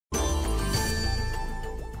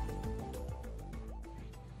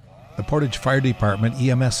The Portage Fire Department,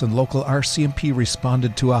 EMS, and local RCMP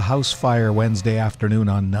responded to a house fire Wednesday afternoon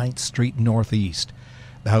on 9th Street Northeast.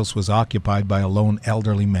 The house was occupied by a lone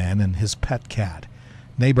elderly man and his pet cat.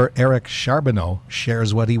 Neighbor Eric Charbonneau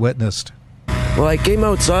shares what he witnessed. Well, I came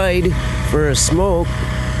outside for a smoke,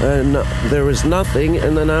 and there was nothing,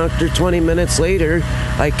 and then after 20 minutes later,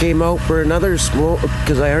 I came out for another smoke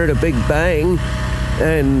because I heard a big bang,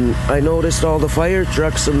 and I noticed all the fire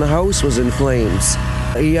trucks and the house was in flames.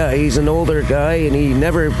 Yeah, he's an older guy, and he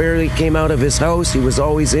never barely came out of his house. He was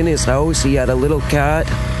always in his house. He had a little cat,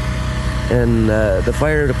 and the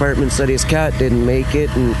fire department said his cat didn't make it,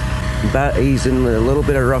 and he's in a little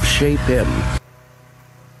bit of rough shape, him.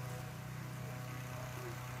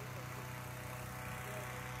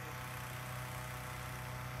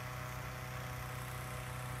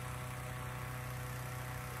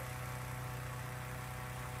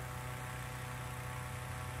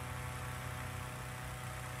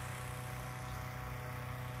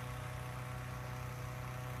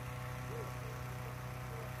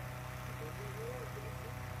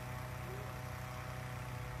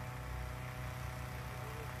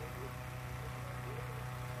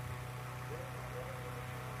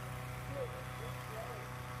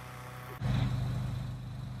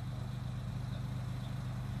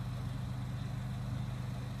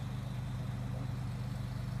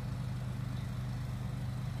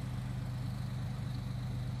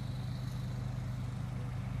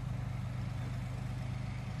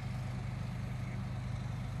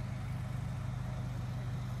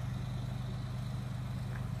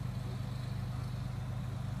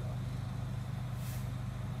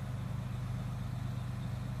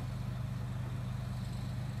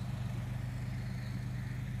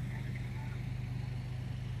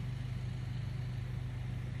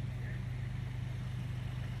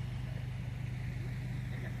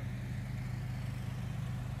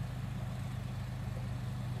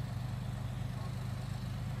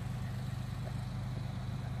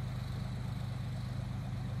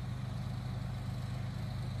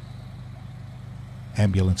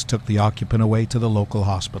 Ambulance took the occupant away to the local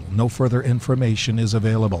hospital. No further information is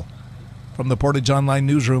available. From the Portage Online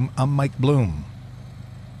Newsroom, I'm Mike Blume.